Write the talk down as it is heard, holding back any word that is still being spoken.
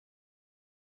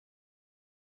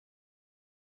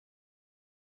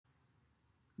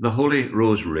The Holy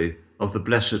Rosary of the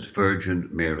Blessed Virgin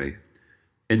Mary.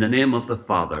 In the name of the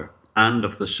Father, and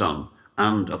of the Son,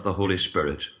 and of the Holy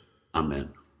Spirit. Amen.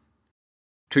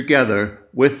 Together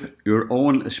with your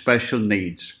own special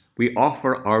needs, we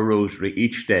offer our rosary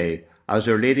each day as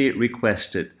Our Lady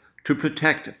requested, to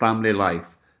protect family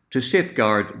life, to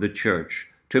safeguard the Church,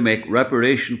 to make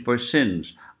reparation for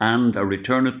sins, and a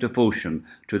return of devotion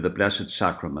to the Blessed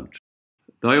Sacrament.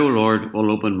 Thou, O Lord, will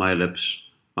open my lips,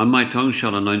 and my tongue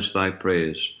shall announce thy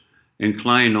praise.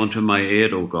 Incline unto my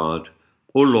aid, O God.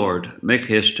 O Lord, make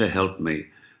haste to help me.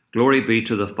 Glory be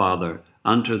to the Father,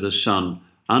 and to the Son,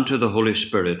 and to the Holy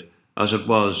Spirit, as it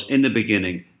was in the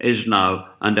beginning, is now,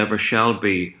 and ever shall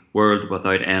be, world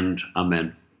without end.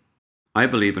 Amen. I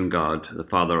believe in God, the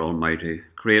Father Almighty,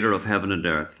 creator of heaven and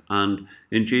earth, and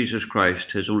in Jesus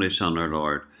Christ, his only Son, our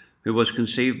Lord, who was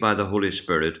conceived by the Holy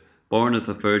Spirit, born of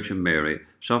the Virgin Mary,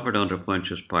 suffered under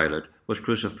Pontius Pilate, was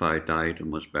crucified, died,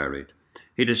 and was buried.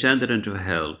 He descended into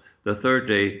hell. The third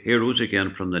day he rose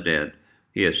again from the dead.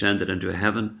 He ascended into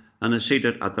heaven, and is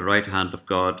seated at the right hand of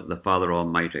God, the Father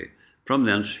Almighty. From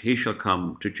thence he shall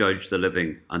come to judge the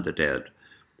living and the dead.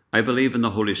 I believe in the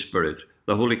Holy Spirit,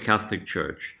 the Holy Catholic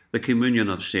Church, the communion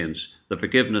of saints, the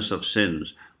forgiveness of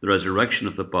sins, the resurrection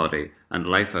of the body, and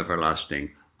life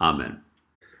everlasting. Amen.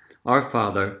 Our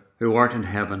Father, who art in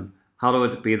heaven,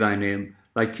 hallowed be thy name.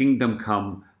 Thy kingdom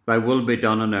come, thy will be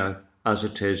done on earth as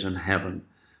it is in heaven.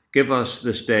 Give us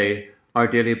this day our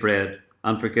daily bread,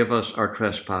 and forgive us our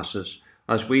trespasses,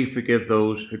 as we forgive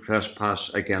those who trespass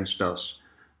against us.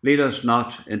 Lead us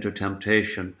not into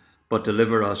temptation, but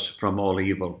deliver us from all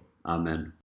evil.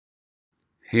 Amen.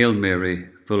 Hail Mary,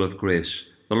 full of grace,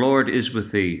 the Lord is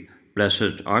with thee.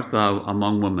 Blessed art thou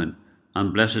among women,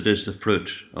 and blessed is the fruit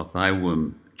of thy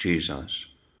womb, Jesus.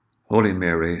 Holy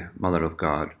Mary, Mother of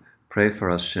God, pray for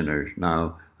us sinners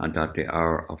now and at the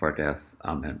hour of our death.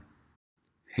 Amen.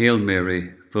 Hail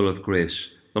Mary, full of grace,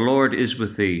 the Lord is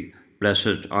with thee.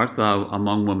 Blessed art thou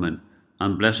among women,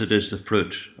 and blessed is the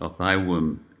fruit of thy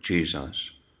womb,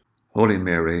 Jesus. Holy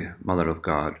Mary, Mother of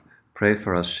God, pray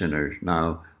for us sinners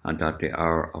now and at the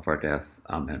hour of our death.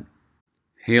 Amen.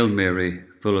 Hail Mary,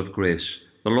 full of grace,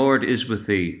 the Lord is with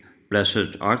thee.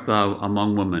 Blessed art thou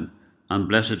among women, and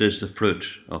blessed is the fruit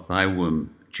of thy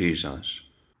womb, Jesus.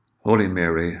 Holy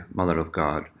Mary, Mother of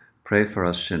God, pray for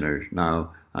us sinners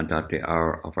now and at the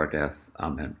hour of our death.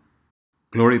 Amen.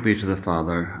 Glory be to the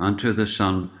Father, and to the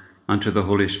Son, and to the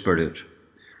Holy Spirit,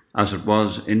 as it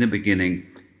was in the beginning,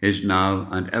 is now,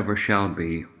 and ever shall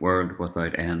be, world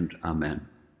without end. Amen.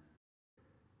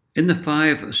 In the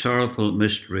 5 sorrowful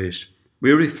mysteries,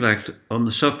 we reflect on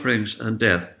the sufferings and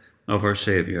death of our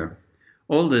Saviour.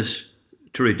 All this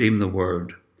to redeem the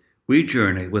world. We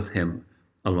journey with him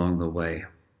along the way.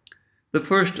 The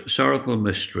first sorrowful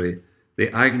mystery, the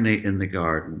agony in the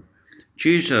garden.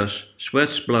 Jesus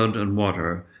sweats blood and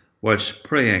water whilst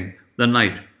praying the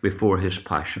night before his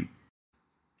passion.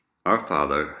 Our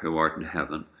Father, who art in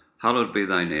heaven, hallowed be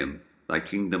thy name. Thy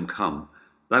kingdom come.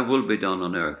 Thy will be done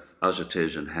on earth as it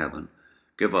is in heaven.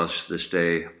 Give us this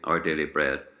day our daily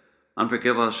bread, and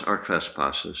forgive us our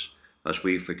trespasses, as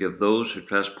we forgive those who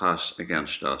trespass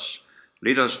against us.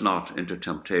 Lead us not into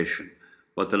temptation,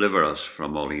 but deliver us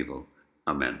from all evil.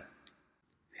 Amen.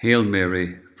 Hail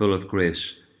Mary, full of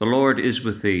grace, the Lord is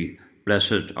with thee.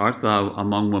 Blessed art thou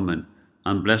among women,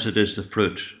 and blessed is the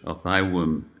fruit of thy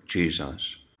womb,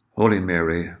 Jesus. Holy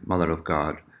Mary, Mother of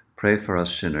God, pray for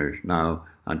us sinners now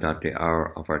and at the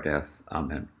hour of our death.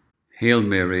 Amen. Hail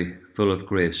Mary, full of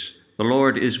grace, the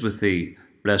Lord is with thee.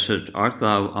 Blessed art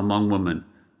thou among women,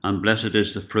 and blessed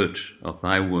is the fruit of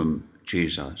thy womb,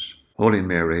 Jesus. Holy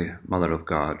Mary, Mother of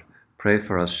God, pray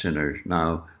for us sinners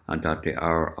now and at the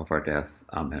hour of our death.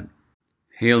 Amen.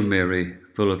 Hail Mary,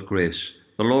 full of grace,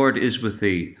 the Lord is with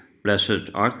thee. Blessed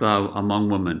art thou among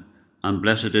women, and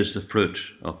blessed is the fruit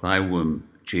of thy womb,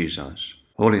 Jesus.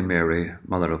 Holy Mary,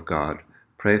 Mother of God,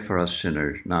 pray for us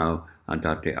sinners now and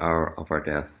at the hour of our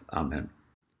death. Amen.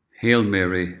 Hail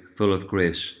Mary, full of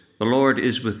grace, the Lord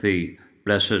is with thee.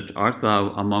 Blessed art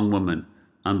thou among women,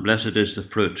 and blessed is the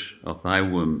fruit of thy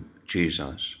womb,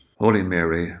 Jesus. Holy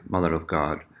Mary, Mother of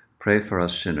God, pray for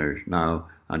us sinners now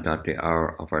and at the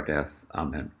hour of our death.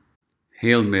 Amen.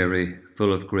 Hail Mary,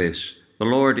 full of grace, the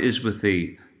Lord is with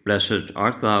thee. Blessed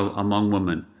art thou among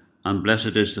women, and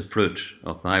blessed is the fruit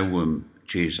of thy womb,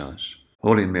 Jesus.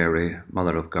 Holy Mary,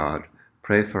 Mother of God,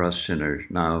 pray for us sinners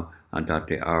now and at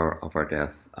the hour of our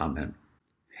death. Amen.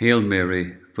 Hail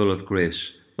Mary, full of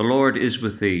grace, the Lord is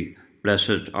with thee.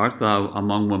 Blessed art thou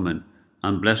among women,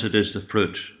 and blessed is the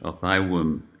fruit of thy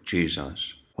womb,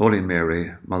 Jesus. Holy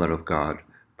Mary, Mother of God,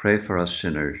 pray for us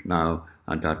sinners now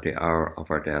and at the hour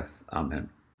of our death. Amen.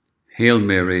 Hail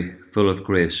Mary, full of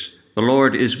grace, the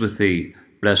Lord is with thee.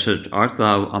 Blessed art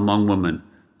thou among women,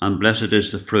 and blessed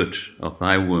is the fruit of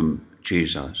thy womb,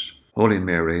 Jesus. Holy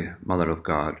Mary, Mother of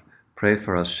God, pray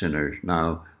for us sinners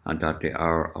now and at the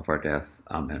hour of our death.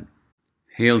 Amen.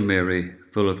 Hail Mary,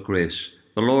 full of grace,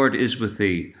 the Lord is with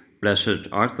thee. Blessed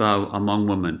art thou among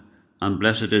women, and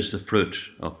blessed is the fruit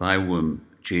of thy womb,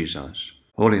 Jesus.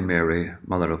 Holy Mary,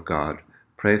 Mother of God,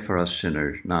 pray for us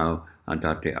sinners now and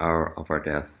at the hour of our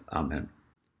death. Amen.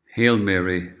 Hail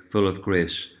Mary, full of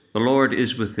grace, the Lord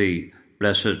is with thee.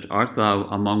 Blessed art thou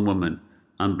among women,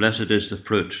 and blessed is the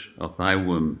fruit of thy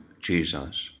womb,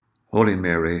 Jesus. Holy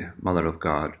Mary, Mother of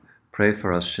God, pray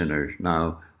for us sinners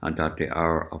now and at the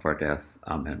hour of our death.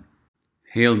 Amen.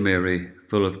 Hail Mary,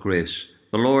 full of grace,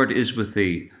 the Lord is with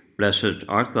thee. Blessed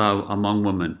art thou among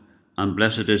women, and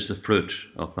blessed is the fruit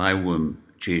of thy womb,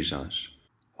 Jesus.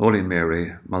 Holy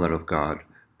Mary, Mother of God,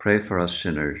 pray for us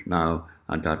sinners now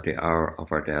and at the hour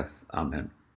of our death. Amen.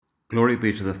 Glory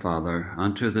be to the Father,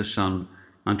 and to the Son,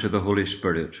 and to the Holy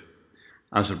Spirit,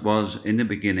 as it was in the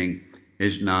beginning,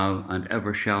 is now, and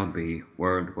ever shall be,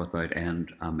 world without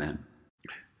end. Amen.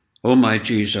 O my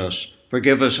Jesus,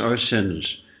 forgive us our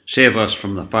sins, save us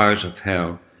from the fires of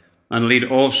hell, and lead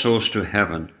all souls to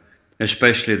heaven,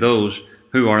 especially those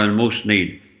who are in most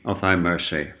need of thy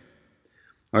mercy.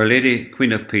 Our Lady,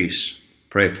 Queen of Peace,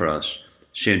 pray for us.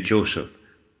 Saint Joseph,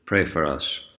 pray for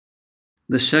us.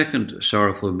 The second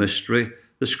sorrowful mystery,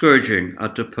 the scourging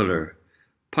at the pillar.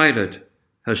 Pilate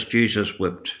has Jesus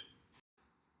whipped.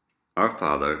 Our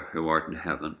Father, who art in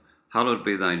heaven, hallowed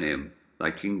be thy name.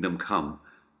 Thy kingdom come,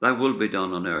 thy will be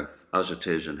done on earth as it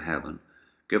is in heaven.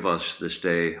 Give us this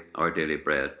day our daily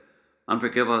bread, and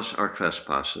forgive us our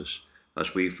trespasses,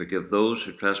 as we forgive those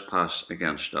who trespass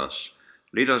against us.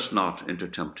 Lead us not into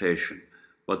temptation,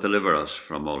 but deliver us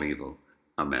from all evil.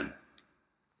 Amen.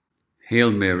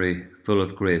 Hail Mary, full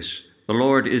of grace, the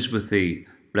Lord is with thee.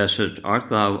 Blessed art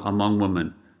thou among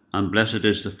women, and blessed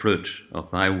is the fruit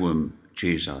of thy womb,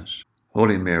 Jesus.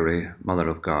 Holy Mary, Mother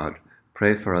of God,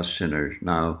 pray for us sinners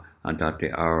now and at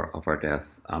the hour of our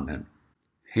death. Amen.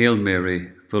 Hail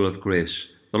Mary, full of grace,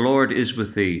 the Lord is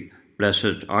with thee.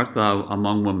 Blessed art thou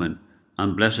among women,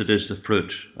 and blessed is the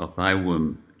fruit of thy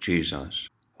womb, Jesus.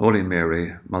 Holy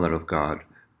Mary, Mother of God,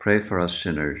 pray for us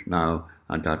sinners now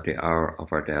and at the hour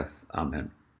of our death.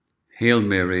 Amen. Hail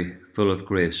Mary, full of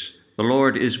grace, the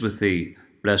Lord is with thee.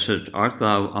 Blessed art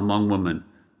thou among women,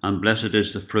 and blessed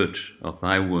is the fruit of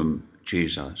thy womb,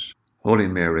 Jesus. Holy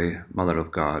Mary, Mother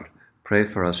of God, pray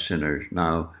for us sinners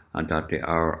now and at the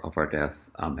hour of our death.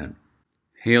 Amen.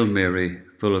 Hail Mary,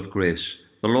 full of grace,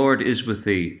 the Lord is with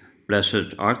thee.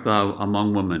 Blessed art thou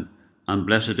among women, and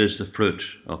blessed is the fruit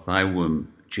of thy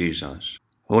womb, Jesus.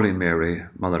 Holy Mary,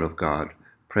 Mother of God,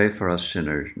 pray for us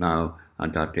sinners now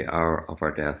and at the hour of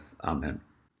our death. Amen.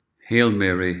 Hail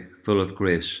Mary, full of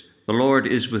grace, the Lord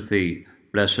is with thee.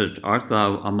 Blessed art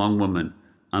thou among women,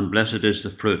 and blessed is the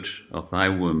fruit of thy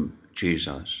womb,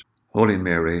 Jesus. Holy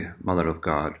Mary, Mother of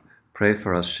God, pray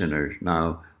for us sinners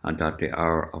now and at the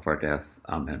hour of our death.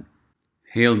 Amen.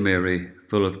 Hail Mary,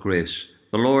 full of grace,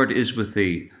 the Lord is with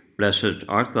thee. Blessed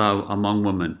art thou among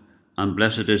women, and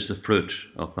blessed is the fruit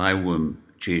of thy womb,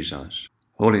 Jesus.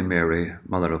 Holy Mary,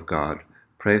 Mother of God,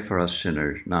 pray for us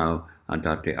sinners now and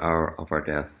at the hour of our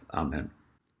death. Amen.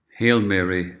 Hail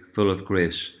Mary, full of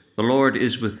grace, the Lord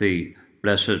is with thee.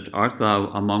 Blessed art thou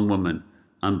among women,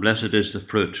 and blessed is the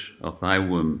fruit of thy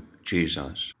womb,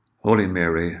 Jesus. Holy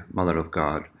Mary, Mother of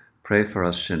God, pray for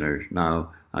us sinners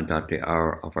now and at the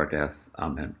hour of our death.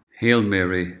 Amen. Hail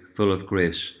Mary, full of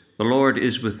grace, the Lord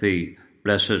is with thee.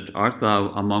 Blessed art thou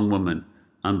among women,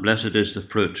 and blessed is the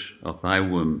fruit of thy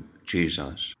womb,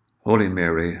 Jesus. Holy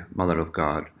Mary, Mother of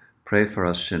God, pray for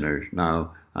us sinners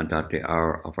now and at the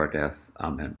hour of our death.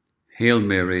 Amen. Hail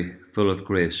Mary, full of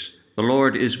grace, the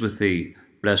Lord is with thee.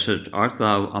 Blessed art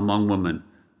thou among women,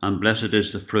 and blessed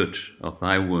is the fruit of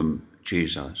thy womb,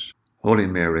 Jesus. Holy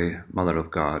Mary, Mother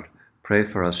of God, pray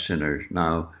for us sinners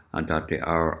now and at the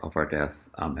hour of our death.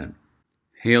 Amen.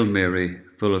 Hail Mary,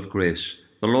 full of grace,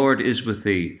 the Lord is with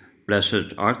thee.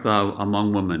 Blessed art thou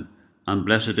among women, and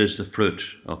blessed is the fruit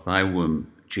of thy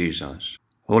womb, Jesus.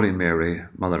 Holy Mary,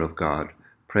 Mother of God,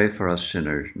 pray for us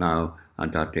sinners now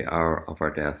and at the hour of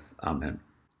our death. Amen.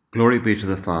 Glory be to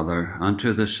the Father, and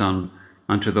to the Son,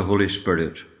 and to the Holy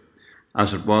Spirit,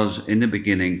 as it was in the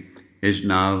beginning, is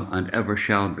now, and ever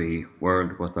shall be,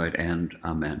 world without end.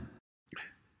 Amen.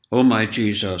 O my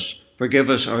Jesus, forgive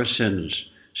us our sins,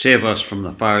 save us from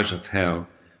the fires of hell,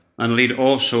 and lead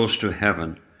all souls to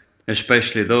heaven,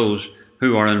 especially those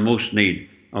who are in most need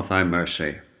of thy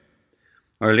mercy.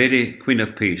 Our Lady, Queen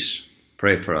of Peace,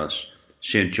 pray for us.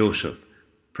 Saint Joseph,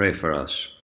 pray for us.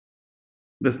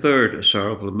 The third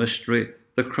sorrowful mystery,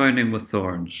 the crowning with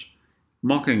thorns.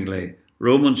 Mockingly,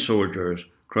 Roman soldiers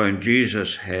crown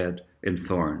Jesus' head in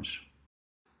thorns.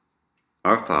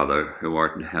 Our Father, who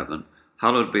art in heaven,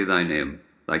 hallowed be thy name.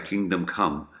 Thy kingdom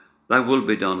come, thy will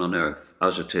be done on earth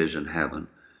as it is in heaven.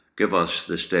 Give us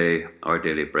this day our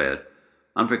daily bread,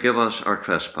 and forgive us our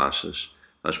trespasses,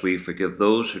 as we forgive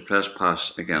those who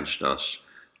trespass against us.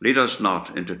 Lead us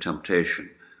not into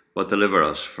temptation, but deliver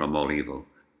us from all evil.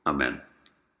 Amen.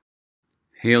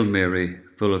 Hail Mary,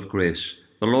 full of grace,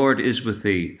 the Lord is with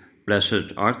thee.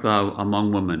 Blessed art thou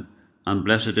among women, and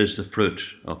blessed is the fruit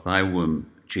of thy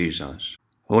womb, Jesus.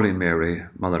 Holy Mary,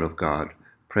 Mother of God,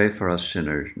 pray for us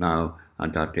sinners now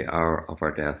and at the hour of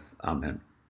our death. Amen.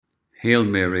 Hail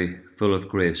Mary, full of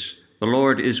grace, the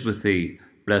Lord is with thee.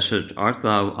 Blessed art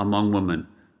thou among women,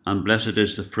 and blessed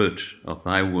is the fruit of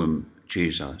thy womb,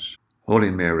 Jesus. Holy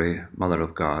Mary, Mother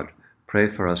of God, pray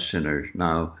for us sinners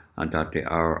now and at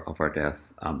the hour of our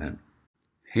death. Amen.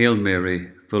 Hail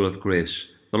Mary, full of grace,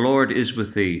 the Lord is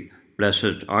with thee.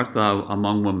 Blessed art thou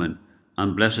among women,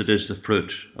 and blessed is the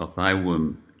fruit of thy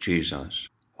womb, Jesus.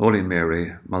 Holy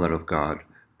Mary, Mother of God,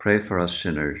 pray for us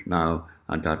sinners now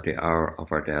and at the hour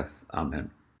of our death.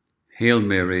 Amen. Hail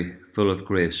Mary, full of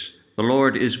grace, the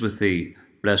Lord is with thee.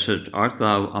 Blessed art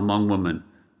thou among women,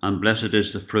 and blessed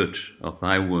is the fruit of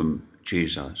thy womb,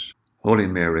 Jesus. Holy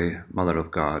Mary, Mother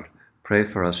of God, pray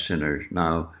for us sinners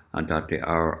now and at the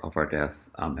hour of our death.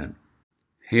 Amen.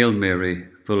 Hail Mary,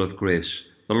 full of grace,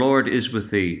 the Lord is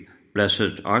with thee.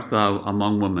 Blessed art thou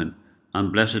among women,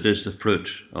 and blessed is the fruit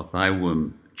of thy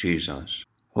womb, Jesus.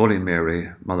 Holy Mary,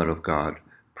 Mother of God,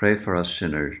 pray for us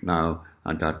sinners now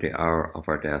and at the hour of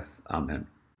our death. Amen.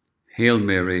 Hail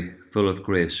Mary, full of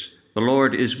grace, the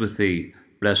Lord is with thee.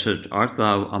 Blessed art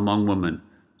thou among women,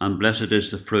 and blessed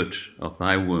is the fruit of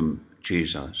thy womb,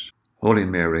 Jesus. Holy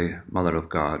Mary, Mother of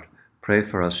God, pray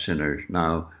for us sinners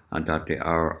now and at the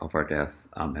hour of our death.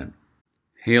 Amen.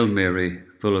 Hail Mary,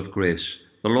 full of grace,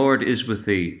 the Lord is with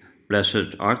thee.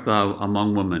 Blessed art thou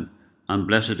among women, and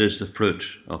blessed is the fruit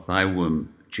of thy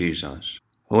womb, Jesus.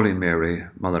 Holy Mary,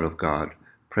 Mother of God,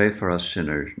 pray for us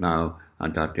sinners now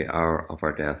and at the hour of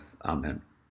our death. Amen.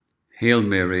 Hail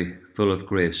Mary, full of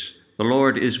grace, the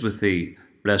Lord is with thee.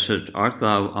 Blessed art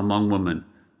thou among women,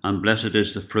 and blessed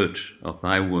is the fruit of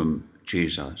thy womb,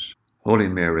 Jesus. Holy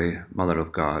Mary, Mother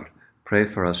of God, pray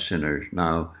for us sinners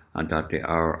now and at the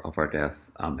hour of our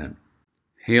death. Amen.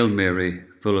 Hail Mary,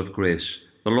 full of grace,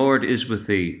 the Lord is with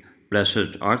thee.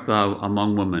 Blessed art thou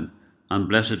among women, and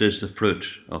blessed is the fruit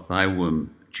of thy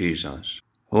womb, Jesus.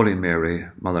 Holy Mary,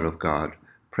 Mother of God,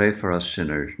 pray for us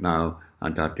sinners now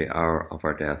and at the hour of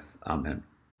our death. Amen.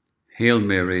 Hail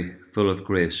Mary, full of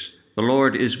grace, the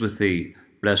Lord is with thee.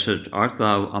 Blessed art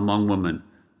thou among women,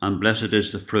 and blessed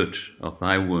is the fruit of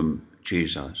thy womb,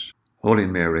 Jesus. Holy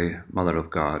Mary, Mother of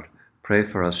God, pray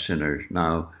for us sinners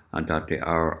now and at the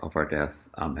hour of our death.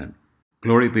 Amen.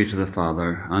 Glory be to the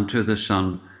Father, and to the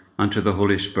Son, and to the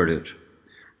Holy Spirit,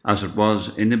 as it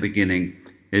was in the beginning,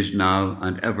 is now,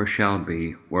 and ever shall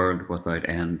be, world without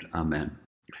end. Amen.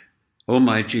 O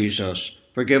my Jesus,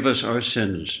 forgive us our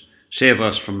sins, save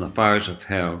us from the fires of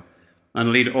hell,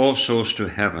 and lead all souls to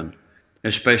heaven,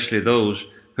 especially those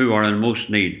who are in most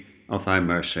need of thy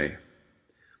mercy.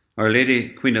 Our Lady,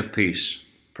 Queen of Peace,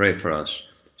 pray for us.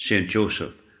 Saint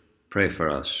Joseph, pray for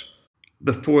us.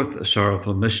 The fourth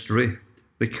sorrowful mystery,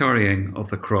 the carrying of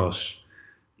the cross.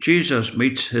 Jesus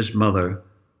meets his mother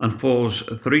and falls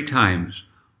 3 times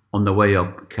on the way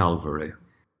up Calvary.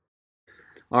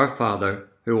 Our Father,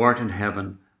 who art in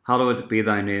heaven, hallowed be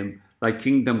thy name. Thy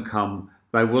kingdom come,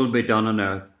 thy will be done on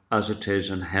earth as it is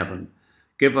in heaven.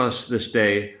 Give us this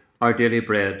day our daily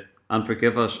bread, and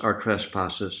forgive us our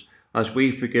trespasses, as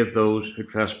we forgive those who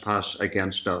trespass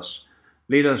against us.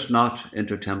 Lead us not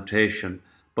into temptation,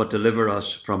 but deliver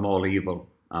us from all evil.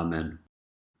 Amen.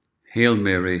 Hail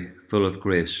Mary, full of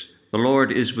grace, the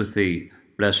Lord is with thee.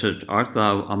 Blessed art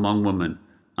thou among women,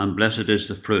 and blessed is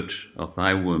the fruit of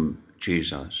thy womb,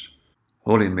 Jesus.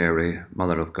 Holy Mary,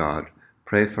 Mother of God,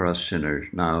 pray for us sinners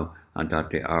now and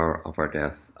at the hour of our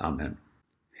death. Amen.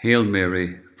 Hail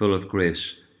Mary, full of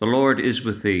grace, the Lord is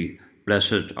with thee.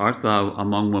 Blessed art thou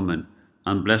among women,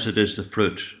 and blessed is the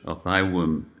fruit of thy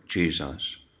womb,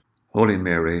 Jesus. Holy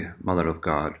Mary, Mother of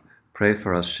God, pray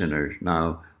for us sinners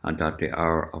now and at the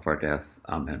hour of our death.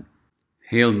 Amen.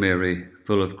 Hail Mary,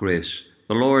 full of grace,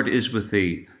 the Lord is with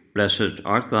thee. Blessed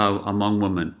art thou among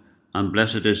women, and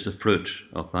blessed is the fruit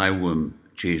of thy womb,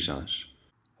 Jesus.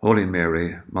 Holy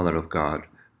Mary, Mother of God,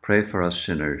 pray for us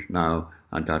sinners now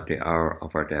and at the hour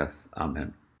of our death.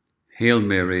 Amen. Hail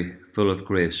Mary, full of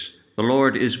grace, the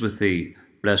Lord is with thee.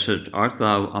 blessed art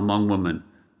thou among women,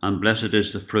 and blessed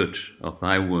is the fruit of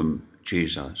thy womb,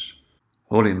 Jesus.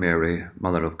 Holy Mary,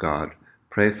 Mother of God,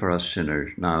 pray for us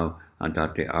sinners now and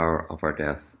at the hour of our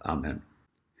death. Amen.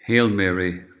 Hail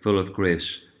Mary, full of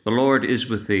grace, the Lord is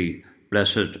with thee.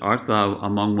 Blessed art thou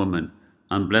among women,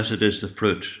 and blessed is the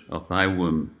fruit of thy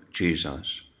womb,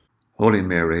 Jesus. Holy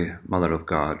Mary, Mother of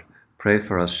God, pray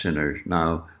for us sinners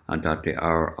now and at the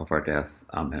hour of our death.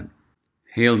 Amen.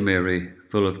 Hail Mary,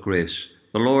 full of grace,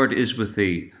 the Lord is with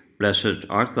thee. Blessed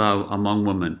art thou among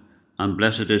women, and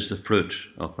blessed is the fruit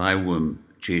of thy womb,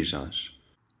 Jesus.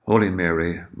 Holy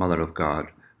Mary, Mother of God,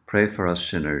 pray for us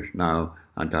sinners now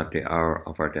and at the hour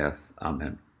of our death.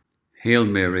 Amen. Hail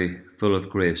Mary, full of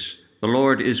grace, the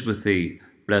Lord is with thee.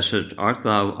 Blessed art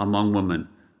thou among women,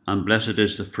 and blessed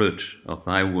is the fruit of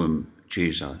thy womb,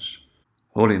 Jesus.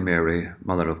 Holy Mary,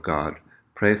 Mother of God,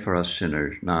 pray for us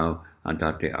sinners now and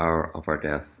at the hour of our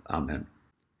death. Amen.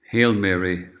 Hail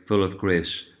Mary, full of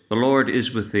grace, the Lord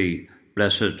is with thee.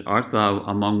 Blessed art thou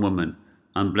among women,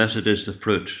 and blessed is the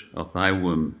fruit of thy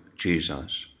womb,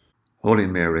 Jesus. Holy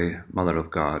Mary, Mother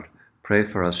of God, pray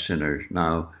for us sinners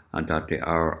now and at the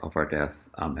hour of our death.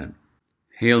 Amen.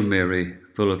 Hail Mary,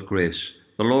 full of grace,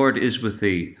 the Lord is with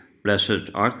thee.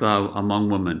 Blessed art thou among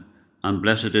women, and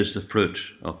blessed is the fruit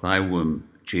of thy womb,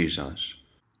 Jesus.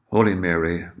 Holy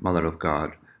Mary, Mother of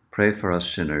God, pray for us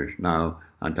sinners now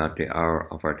and at the hour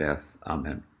of our death.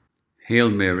 Amen. Hail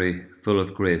Mary, full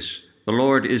of grace, the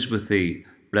Lord is with thee.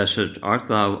 Blessed art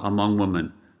thou among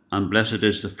women, and blessed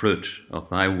is the fruit of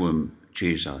thy womb,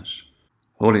 Jesus.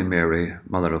 Holy Mary,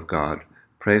 Mother of God,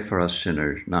 pray for us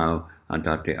sinners now and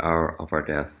at the hour of our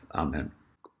death. Amen.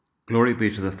 Glory be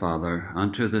to the Father,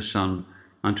 and to the Son,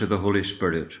 and to the Holy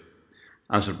Spirit,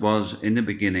 as it was in the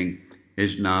beginning,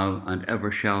 is now, and ever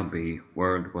shall be,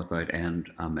 world without end.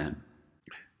 Amen.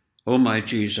 O my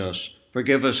Jesus,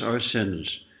 forgive us our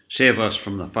sins, save us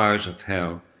from the fires of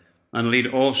hell, and lead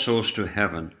all souls to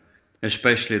heaven,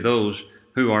 especially those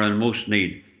who are in most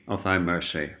need of thy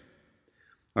mercy.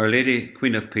 Our Lady,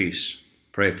 Queen of Peace,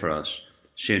 pray for us.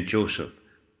 Saint Joseph,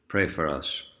 pray for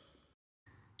us.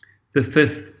 The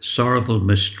fifth sorrowful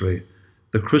mystery,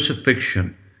 the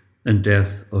crucifixion and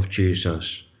death of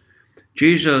Jesus.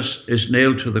 Jesus is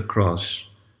nailed to the cross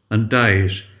and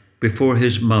dies before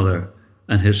his mother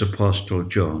and his apostle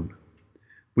John.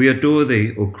 We adore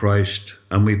thee, O Christ,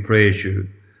 and we praise you,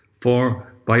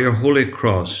 for by your holy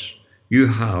cross you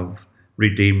have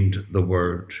redeemed the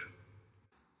world.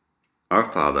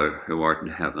 Our Father, who art in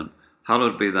heaven,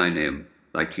 hallowed be thy name.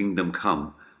 Thy kingdom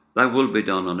come, thy will be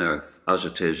done on earth as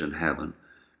it is in heaven.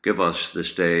 Give us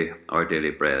this day our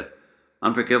daily bread,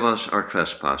 and forgive us our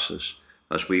trespasses,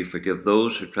 as we forgive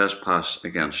those who trespass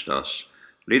against us.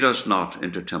 Lead us not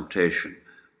into temptation,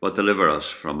 but deliver us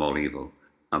from all evil.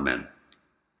 Amen.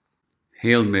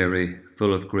 Hail Mary,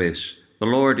 full of grace, the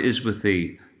Lord is with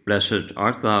thee. Blessed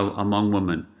art thou among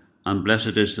women, and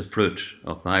blessed is the fruit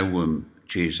of thy womb,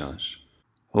 Jesus.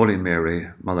 Holy Mary,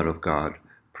 Mother of God,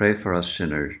 pray for us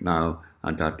sinners now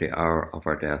and at the hour of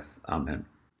our death. Amen.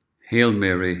 Hail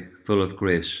Mary, full of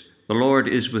grace, the Lord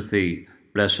is with thee.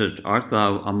 Blessed art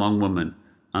thou among women,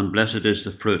 and blessed is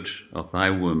the fruit of thy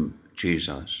womb,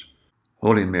 Jesus.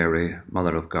 Holy Mary,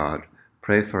 Mother of God,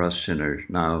 pray for us sinners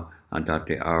now and at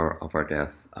the hour of our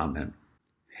death. Amen.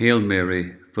 Hail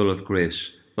Mary, full of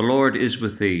grace, the Lord is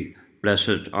with thee.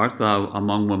 Blessed art thou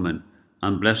among women,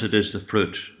 and blessed is the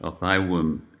fruit of thy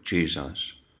womb,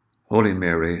 Jesus. Holy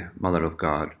Mary, Mother of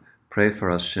God, pray for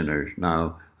us sinners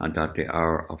now and at the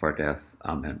hour of our death.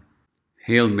 Amen.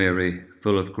 Hail Mary,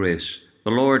 full of grace,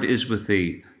 the Lord is with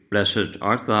thee. Blessed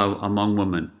art thou among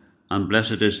women, and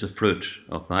blessed is the fruit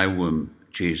of thy womb,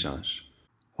 Jesus.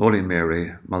 Holy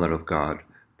Mary, Mother of God,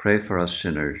 pray for us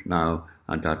sinners now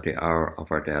and at the hour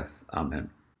of our death. Amen.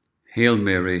 Hail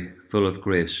Mary, full of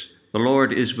grace, the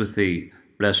Lord is with thee.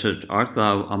 Blessed art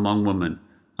thou among women,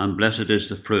 and blessed is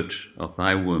the fruit of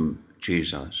thy womb,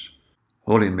 Jesus.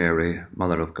 Holy Mary,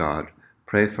 Mother of God,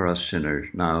 pray for us sinners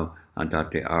now and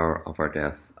at the hour of our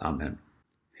death. Amen.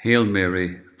 Hail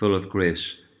Mary, full of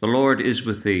grace, the Lord is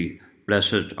with thee.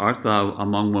 Blessed art thou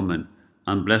among women,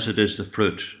 and blessed is the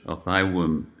fruit of thy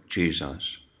womb,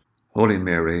 Jesus. Holy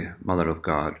Mary, Mother of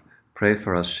God, pray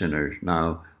for us sinners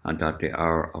now and at the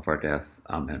hour of our death.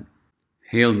 Amen.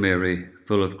 Hail Mary,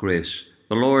 full of grace,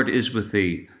 the Lord is with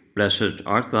thee. Blessed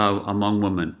art thou among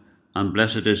women, and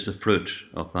blessed is the fruit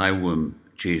of thy womb,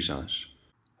 Jesus.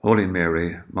 Holy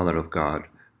Mary, Mother of God,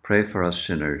 pray for us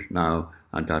sinners now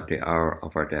and at the hour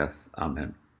of our death.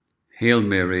 Amen. Hail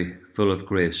Mary, full of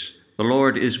grace, the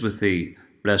Lord is with thee.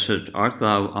 Blessed art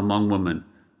thou among women,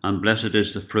 and blessed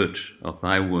is the fruit of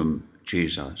thy womb,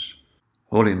 Jesus.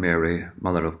 Holy Mary,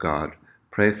 Mother of God,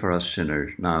 pray for us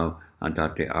sinners now and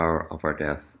at the hour of our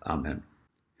death. Amen.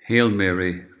 Hail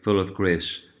Mary, full of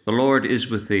grace, the Lord is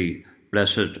with thee.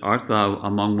 Blessed art thou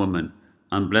among women,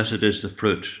 and blessed is the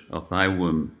fruit of thy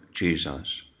womb,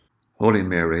 Jesus. Holy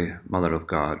Mary, Mother of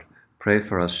God, pray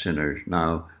for us sinners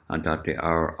now and at the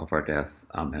hour of our death.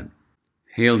 Amen.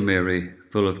 Hail Mary,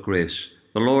 full of grace,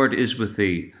 the Lord is with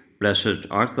thee. Blessed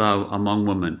art thou among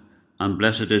women, and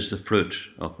blessed is the fruit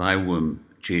of thy womb,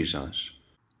 Jesus.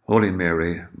 Holy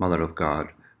Mary, Mother of God,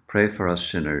 pray for us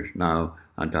sinners now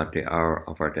and at the hour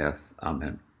of our death.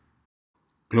 Amen.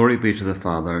 Glory be to the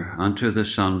Father, and to the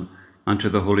Son, and to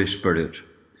the Holy Spirit,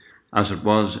 as it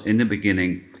was in the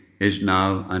beginning, is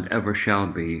now, and ever shall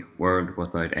be, world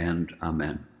without end.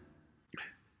 Amen.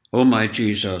 O my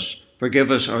Jesus,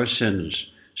 forgive us our sins,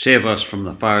 save us from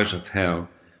the fires of hell,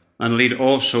 and lead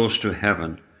all souls to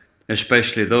heaven,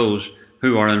 especially those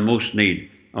who are in most need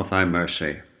of thy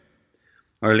mercy.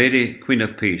 Our Lady, Queen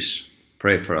of Peace,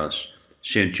 pray for us.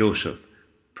 Saint Joseph,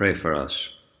 pray for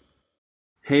us.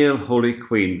 Hail, Holy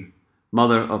Queen,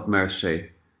 Mother of Mercy,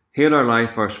 hail our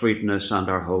life, our sweetness, and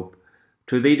our hope.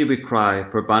 To thee do we cry,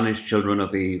 poor banished children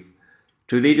of Eve.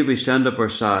 To thee do we send up our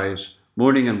sighs,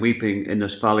 mourning and weeping in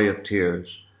this valley of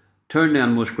tears. Turn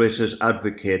then, most gracious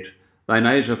Advocate, thine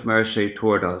eyes of mercy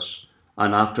toward us,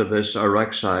 and after this our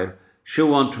exile,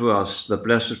 show unto us the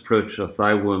blessed fruit of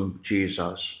thy womb,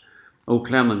 Jesus. O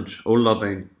clement, O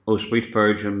loving, O sweet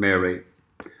Virgin Mary,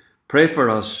 pray for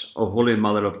us, O Holy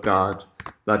Mother of God,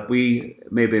 that we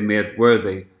may be made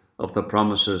worthy of the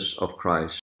promises of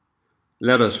Christ.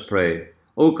 Let us pray.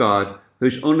 O God,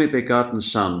 whose only begotten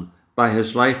Son, by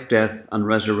his life, death, and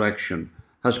resurrection,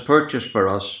 has purchased for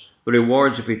us the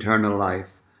rewards of eternal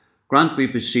life, grant, we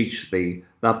beseech thee,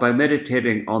 that by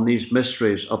meditating on these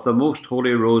mysteries of the most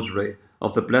holy Rosary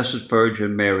of the Blessed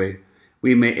Virgin Mary,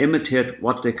 we may imitate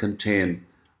what they contain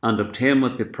and obtain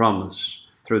what they promise,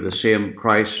 through the same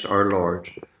Christ our Lord.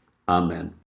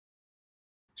 Amen.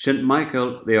 Saint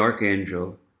Michael the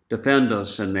Archangel, defend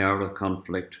us in the hour of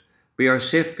conflict. Be our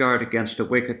safeguard against the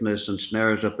wickedness and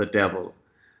snares of the devil.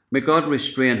 May God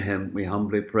restrain him, we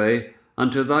humbly pray,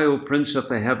 and to thou, O Prince of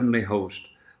the heavenly host,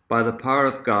 by the power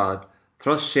of God,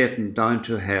 thrust Satan down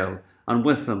to hell, and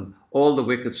with him all the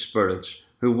wicked spirits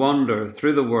who wander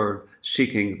through the world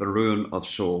seeking the ruin of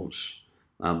souls.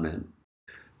 Amen.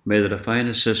 May the divine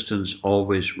assistance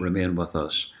always remain with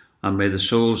us, and may the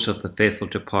souls of the faithful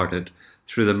departed,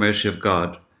 through the mercy of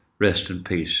God, rest in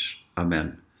peace.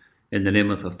 Amen. In the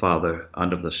name of the Father,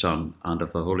 and of the Son, and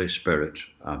of the Holy Spirit.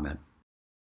 Amen.